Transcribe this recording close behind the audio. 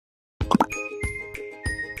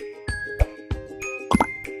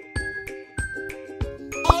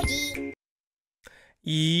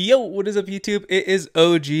Yo, what is up YouTube? It is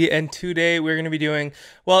OG and today we're going to be doing,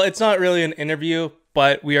 well, it's not really an interview,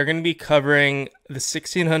 but we are going to be covering the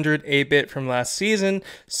 1600 8-bit from last season.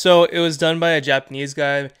 So it was done by a Japanese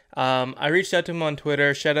guy. I reached out to him on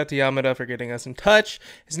Twitter. Shout out to Yamada for getting us in touch.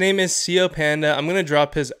 His name is CO Panda. I'm going to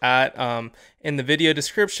drop his in the video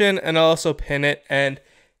description and I'll also pin it. And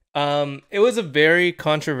it was a very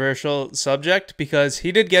controversial subject because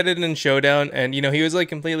he did get it in Showdown and, he was like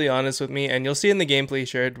completely honest with me, and you'll see in the gameplay he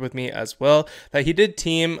shared with me as well that he did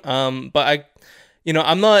team, but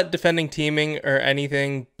I'm not defending teaming or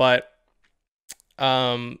anything, but,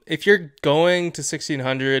 if you're going to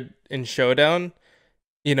 1600 in Showdown,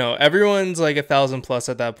 everyone's like 1,000 plus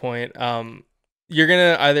at that point. You're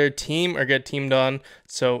gonna either team or get teamed on,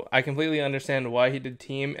 so I completely understand why he did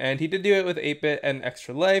team, and he did do it with 8-bit and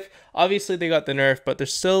extra life. Obviously they got the nerf, but they're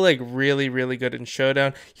still like really good in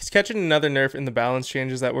Showdown. He's catching another nerf in the balance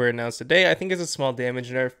changes that were announced today. I think it's a small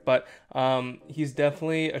damage nerf, but he's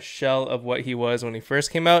definitely a shell of what he was when he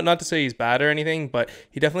first came out. Not to say he's bad or anything, but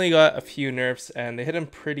he definitely got a few nerfs and they hit him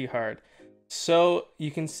pretty hard. So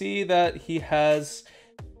you can see that he has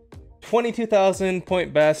 22,000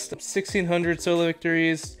 point best, 1,600 solo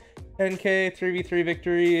victories, 10k 3v3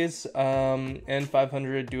 victories, and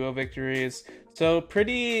 500 duo victories. So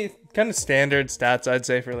pretty kind of standard stats, I'd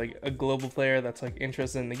say, for like a global player that's like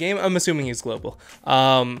interested in the game. I'm assuming he's global.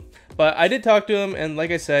 But I did talk to him, and like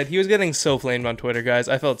I said, he was getting so flamed on Twitter, guys.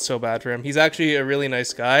 I felt so bad for him. He's actually a really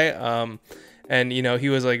nice guy. And he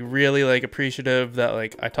was like really like appreciative that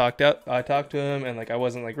like I talked to him, and like I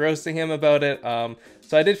wasn't like roasting him about it.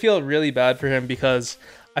 So I did feel really bad for him because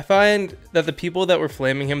I find that the people that were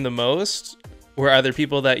flaming him the most were either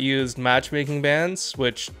people that used matchmaking bans,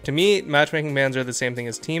 which to me matchmaking bans are the same thing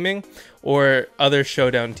as teaming, or other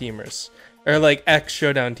Showdown teamers, or like ex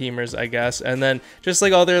Showdown teamers, I guess. And then just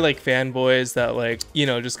like all their like fanboys that like,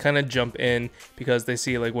 just kind of jump in because they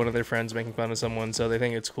see like one of their friends making fun of someone, so they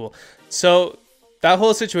think it's cool. So that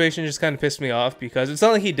whole situation just kind of pissed me off because it's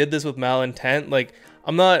not like he did this with malintent. Like,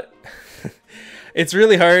 I'm not it's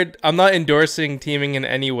really hard. I'm not endorsing teaming in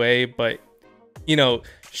any way, but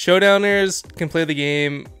Showdowners can play the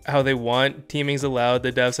game how they want. Teaming's allowed.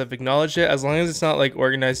 The devs have acknowledged it. As long as it's not like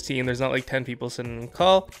organized team, there's not like 10 people sitting in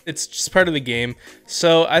call. It's just part of the game.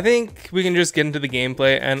 So I think we can just get into the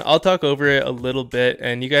gameplay, and I'll talk over it a little bit,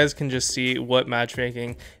 and you guys can just see what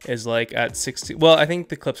matchmaking is like at 60. Well, I think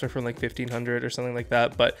the clips are from like 1500 or something like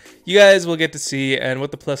that, but you guys will get to see and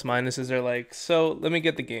what the plus minuses are like. So let me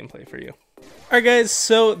get the gameplay for you. Alright guys,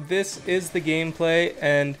 so this is the gameplay,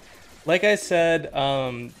 and like I said,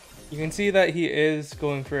 you can see that he is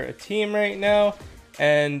going for a team right now,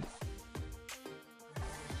 and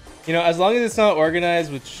as long as it's not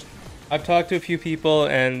organized, which I've talked to a few people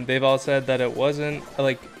and they've all said that it wasn't,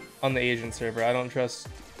 like on the Asian server. I don't trust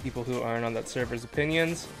people who aren't on that server's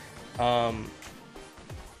opinions.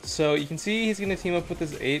 So you can see he's going to team up with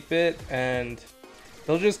his 8-bit, and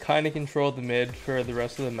they'll just kind of control the mid for the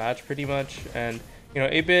rest of the match pretty much. And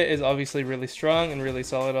 8-bit is obviously really strong and really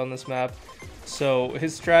solid on this map. So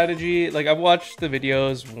his strategy, like I've watched the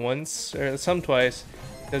videos once or some twice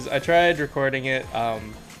because I tried recording it,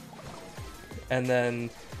 and then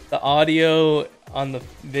the audio on the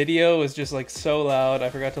video was just like so loud I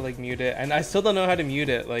forgot to like mute it, and I still don't know how to mute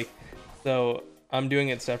it, like, so I'm doing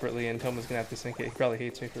it separately, and Toma's gonna have to sync it. He probably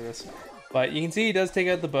hates me for this, but you can see he does take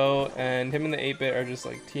out the bow, and him and the 8-bit are just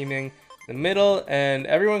like teaming in the middle, and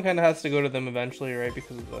everyone kind of has to go to them eventually, right,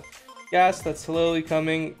 because of the gas that's slowly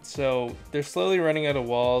coming. So they're slowly running out of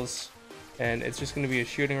walls, and it's just going to be a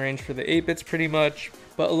shooting range for the 8-bits pretty much.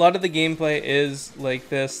 But a lot of the gameplay is like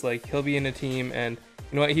this, like he'll be in a team, and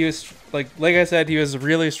you know what, he was like I said, he was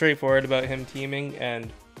really straightforward about him teaming.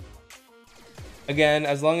 And again,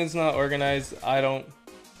 as long as it's not organized,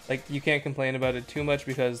 you can't complain about it too much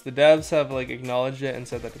because the devs have like acknowledged it and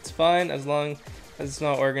said that it's fine as long as it's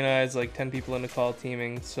not organized, like 10 people in a call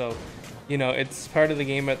teaming. So it's part of the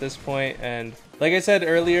game at this point. And like I said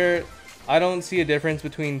earlier, I don't see a difference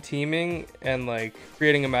between teaming and like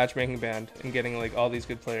creating a matchmaking band and getting like all these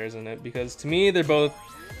good players in it, because to me they're both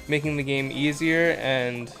making the game easier.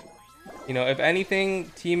 And if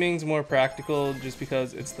anything, teaming's more practical just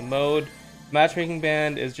because it's the mode. Matchmaking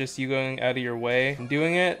band is just you going out of your way and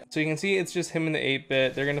doing it. So you can see it's just him and the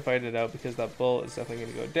 8-bit. They're gonna fight it out because that bull is definitely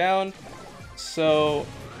gonna go down. So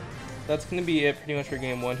that's going to be it pretty much for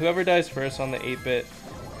game one. Whoever dies first on the 8-bit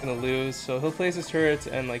is going to lose. So he'll place his turrets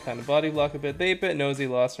and like kind of body block a bit. The 8-bit knows he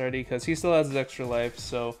lost already because he still has his extra life.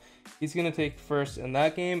 So he's going to take first in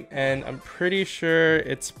that game. And I'm pretty sure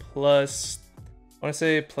it's plus, I want to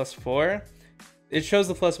say +4. it shows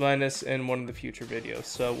the plus minus in one of the future videos,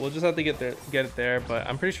 so we'll just have to get it there. But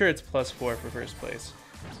I'm pretty sure it's +4 for first place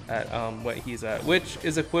at what he's at, which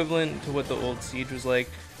is equivalent to what the old Siege was like.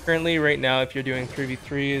 Currently, right now, if you're doing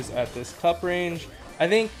 3v3s at this cup range, I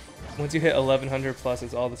think once you hit 1100 plus,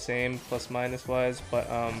 it's all the same plus minus wise, but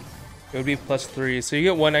it would be +3, so you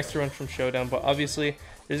get 1 extra run from Showdown. But obviously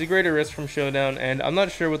there's a greater risk from Showdown, and I'm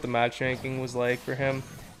not sure what the matchmaking was like for him.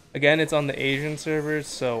 Again, it's on the Asian servers,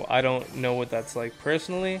 so I don't know what that's like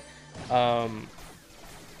personally. But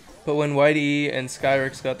when YDE and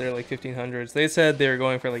Skyrex got their like 1500s, they said they were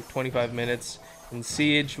going for like 25 minutes in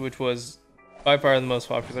Siege, which was by far the most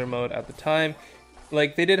popular mode at the time.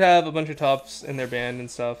 Like, they did have a bunch of tops in their band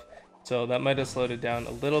and stuff, so that might have slowed it down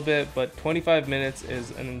a little bit, but 25 minutes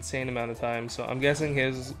is an insane amount of time, so I'm guessing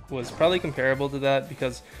his was probably comparable to that,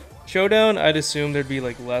 because Showdown, I'd assume there'd be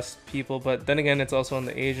like less people, but then again, it's also on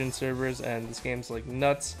the Asian servers, and this game's like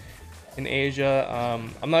nuts in Asia.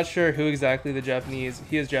 I'm not sure who exactly the Japanese,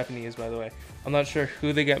 he is Japanese by the way, I'm not sure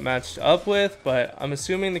who they get matched up with, but I'm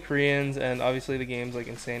assuming the Koreans, and obviously the game's like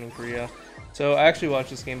insane in Korea. So I actually watched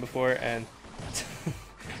this game before, and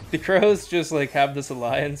the Crows just like have this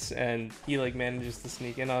alliance, and he like manages to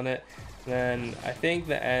sneak in on it. Then I think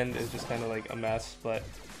the end is just kind of like a mess, but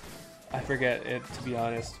I forget it, to be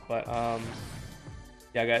honest. But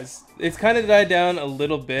yeah guys, it's kind of died down a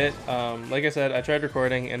little bit. Like I said, I tried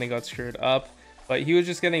recording and it got screwed up, but he was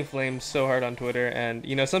just getting flamed so hard on Twitter, and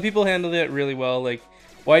you know, some people handled it really well. Like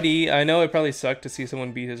YD, I know it probably sucked to see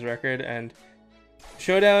someone beat his record, and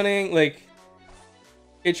Showdowning, like,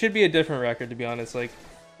 it should be a different record, to be honest. Like,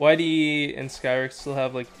 YDE and Skyrex still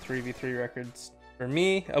have like 3v3 records for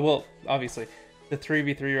me. Well, obviously the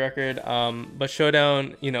 3v3 record, but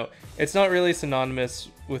Showdown, you know, it's not really synonymous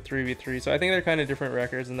with 3v3, so I think they're kind of different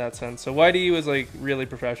records in that sense. So YDE was like really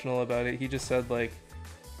professional about it. He just said, like,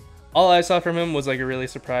 all I saw from him was like a really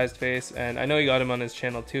surprised face, and I know he got him on his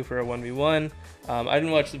channel too for a 1v1. I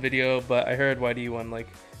didn't watch the video, but I heard YDE won like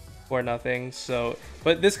 4-0. So,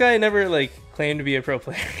 but this guy never like claimed to be a pro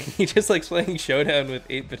player. He just likes playing Showdown with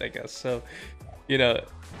 8-bit, I guess. So, you know,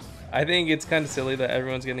 I think it's kind of silly that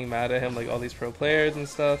everyone's getting mad at him, like all these pro players and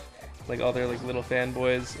stuff, like all their like little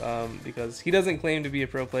fanboys, because he doesn't claim to be a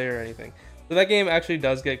pro player or anything. So that game actually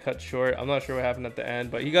does get cut short. I'm not sure what happened at the end,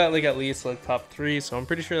 but he got like at least like top 3, so I'm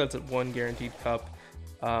pretty sure that's one guaranteed cup.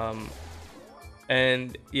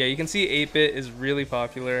 And yeah, you can see 8-bit is really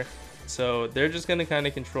popular. So they're just going to kind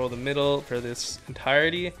of control the middle for this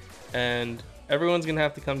entirety, and everyone's going to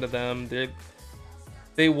have to come to them.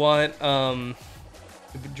 They want to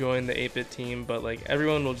join the 8-bit team, but like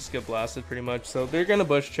everyone will just get blasted pretty much. So they're going to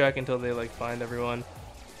bush check until they like find everyone,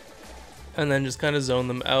 and then just kind of zone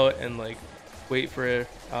them out and like wait for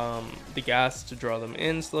the gas to draw them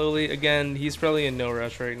in slowly. Again, he's probably in no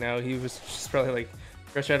rush right now. He was just probably like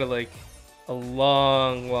fresh out of like a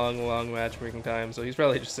long matchmaking time, so he's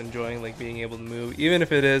probably just enjoying like being able to move, even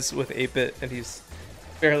if it is with 8-bit and he's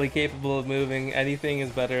fairly capable of moving. Anything is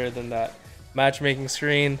better than that matchmaking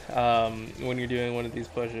screen when you're doing one of these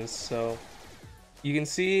pushes. So you can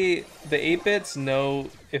see the 8-bits know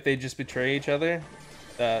if they just betray each other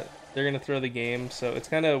that they're gonna throw the game, so it's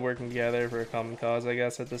kind of working together for a common cause, I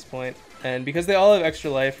guess, at this point. And because they all have extra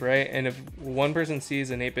life, right, and if one person sees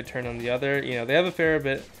an 8-bit turn on the other, you know, they have a fair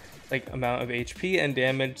bit like amount of HP and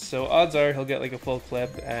damage, so odds are he'll get like a full clip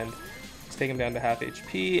and just take him down to half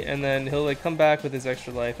HP, and then he'll like come back with his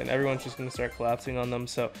extra life, and everyone's just gonna start collapsing on them.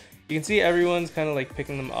 So you can see everyone's kind of like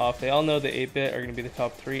picking them off. They all know the 8-bit are gonna be the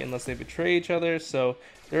top 3 unless they betray each other, so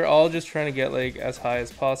they're all just trying to get like as high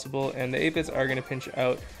as possible, and the 8-bits are gonna pinch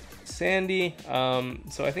out Sandy.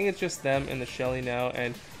 So I think it's just them and the Shelly now,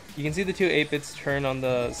 and you can see the two 8-bits turn on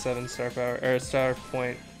the 7-star power or star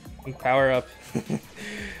point and power up.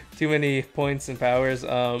 Too many points and powers,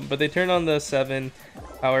 but they turn on the 7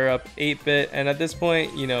 power up 8-bit, and at this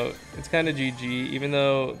point, you know, it's kind of GG. Even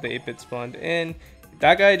though the 8-bit spawned in,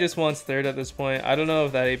 that guy just wants 3rd at this point. I don't know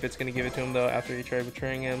if that 8-bit's gonna give it to him though after he tried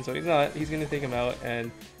betraying him, so he's not. He's gonna take him out,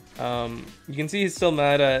 and you can see he's still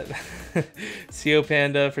mad at CO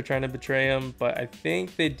Panda for trying to betray him, but I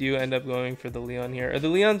think they do end up going for the Leon here, or the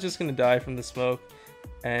Leon's just gonna die from the smoke,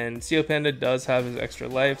 and CO Panda does have his extra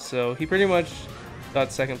life, so he pretty much got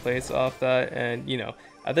 2nd place off that. And you know,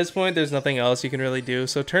 at this point there's nothing else you can really do,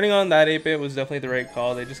 so turning on that 8-bit was definitely the right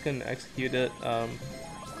call. They just couldn't execute it,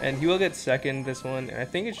 and he will get 2nd this one, and I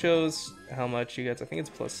think it shows how much he gets. I think it's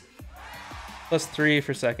plus 3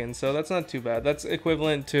 for 2nd, so that's not too bad. That's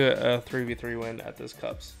equivalent to a 3v3 win at this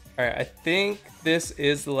cups. All right, I think this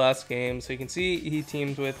is the last game. So you can see he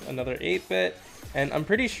teamed with another 8-bit, and I'm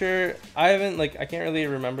pretty sure I can't really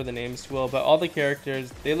remember the names too well, but all the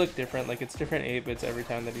characters, they look different. Like it's different 8-bits every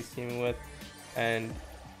time that he's teaming with, and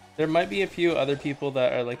there might be a few other people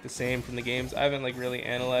that are like the same from the games. I haven't like really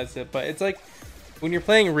analyzed it, but it's like when you're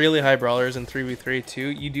playing really high brawlers in 3v3 too,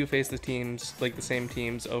 you do face the teams, like the same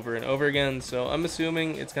teams over and over again. So I'm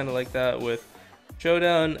assuming it's kind of like that with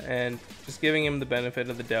Showdown, and just giving him the benefit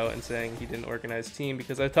of the doubt and saying he didn't organize team,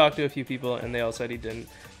 because I've talked to a few people and they all said he didn't.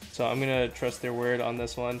 So I'm gonna trust their word on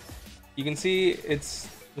this one. You can see it's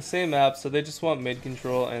the same map, so they just want mid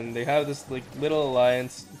control, and they have this like little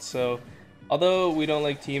alliance. So although we don't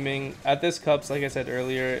like teaming at this cups, like I said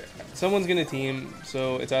earlier, someone's gonna team.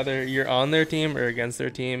 So it's either you're on their team or against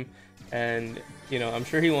their team, and you know, I'm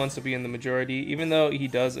sure he wants to be in the majority, even though he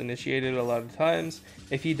does initiate it a lot of times.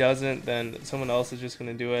 If he doesn't, then someone else is just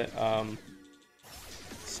going to do it.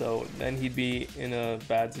 So then he'd be in a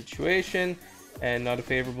bad situation and not a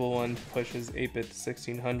favorable one to push his 8-bit to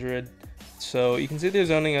 1600. So you can see they're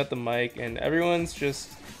zoning out the mic, and everyone's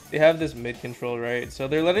just, they have this mid control, right? So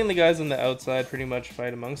they're letting the guys on the outside pretty much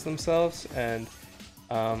fight amongst themselves, and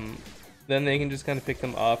then they can just kind of pick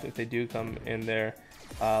them off if they do come in their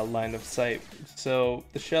line of sight. So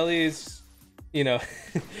the Shellys, you know,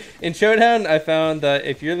 in Showdown, I found that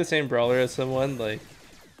if you're the same brawler as someone, like,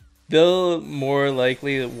 they'll more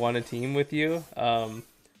likely want to team with you.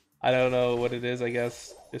 I don't know what it is, I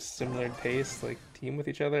guess just similar taste, like team with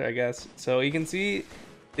each other, I guess. So you can see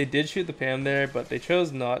they did shoot the Pam there, but they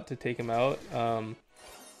chose not to take him out.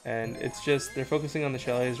 And it's just, they're focusing on the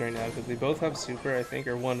Shellys right now because they both have super, I think,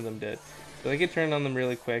 or one of them did. So they get turned on them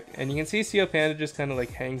really quick, and you can see CO Panda just kind of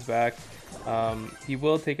like hangs back. He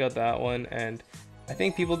will take out that one, and I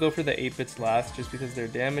think people go for the 8-bits last just because their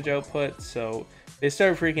damage output. So they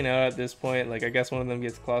start freaking out at this point. Like I guess one of them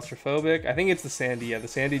gets claustrophobic. I think it's the Sandy. Yeah, the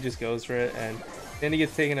Sandy just goes for it, and Sandy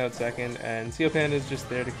gets taken out second, and CO Panda is just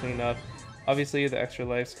there to clean up. Obviously the extra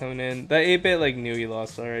life's coming in. That 8-bit like knew he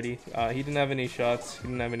lost already. He didn't have any shots. He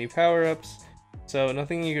didn't have any power-ups. So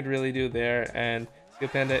nothing you could really do there, and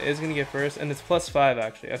Panda is going to get first, and it's +5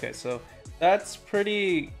 actually. Okay, so that's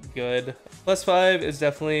pretty good. +5 is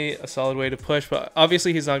definitely a solid way to push, but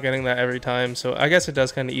obviously he's not getting that every time, so I guess it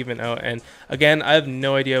does kind of even out. And again, I have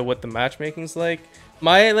no idea what the matchmaking's like.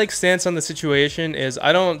 My like stance on the situation is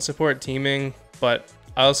I don't support teaming, but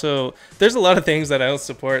I also, there's a lot of things that I don't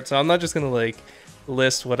support, so I'm not just going to like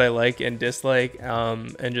list what I like and dislike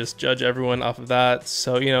and just judge everyone off of that.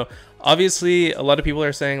 So, you know, obviously a lot of people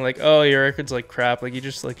are saying like, oh, your record's like crap, like you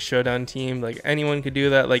just like Showdown team, like anyone could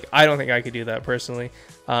do that. Like I don't think I could do that personally,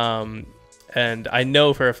 and I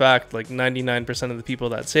know for a fact like 99% of the people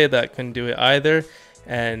that say that couldn't do it either,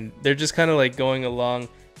 and they're just kind of like going along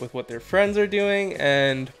with what their friends are doing.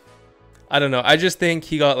 And I don't know, I just think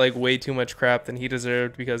he got like way too much crap than he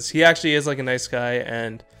deserved, because he actually is like a nice guy,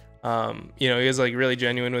 and you know, he was like really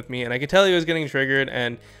genuine with me, and I could tell he was getting triggered.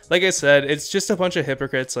 And like I said, it's just a bunch of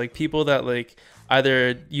hypocrites, like people that like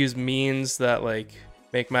either use means that like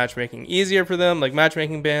make matchmaking easier for them, like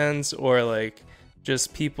matchmaking bans, or like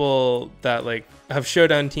just people that like have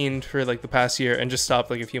Showdown teamed for like the past year and just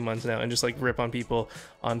stopped like a few months now and just like rip on people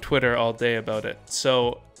on Twitter all day about it.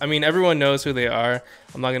 So I mean, everyone knows who they are.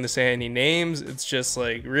 I'm not going to say any names. It's just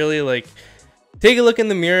like really like take a look in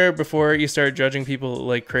the mirror before you start judging people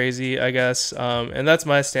like crazy, I guess. And that's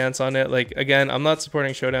my stance on it. Like, again, I'm not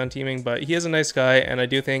supporting Showdown teaming, but he is a nice guy, and I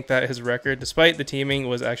do think that his record, despite the teaming,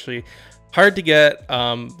 was actually hard to get.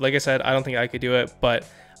 Like I said, I don't think I could do it, but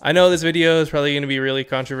I know this video is probably going to be really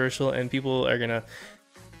controversial, and people are going to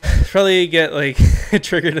probably get like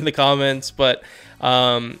triggered in the comments, but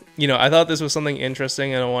you know, I thought this was something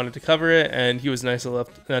interesting and I wanted to cover it, and he was nice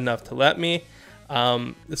enough to let me.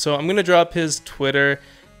 So I'm going to drop his Twitter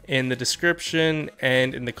in the description,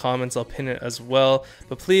 and in the comments I'll pin it as well.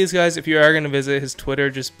 But please guys, if you are going to visit his Twitter,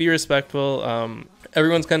 just be respectful.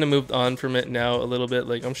 Everyone's kind of moved on from it now a little bit.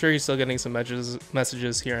 Like I'm sure he's still getting some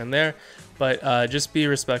messages here and there, but just be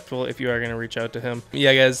respectful if you are going to reach out to him.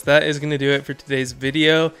 Yeah guys, that is going to do it for today's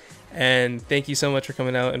video, and thank you so much for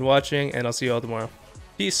coming out and watching, and I'll see you all tomorrow.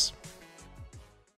 Peace.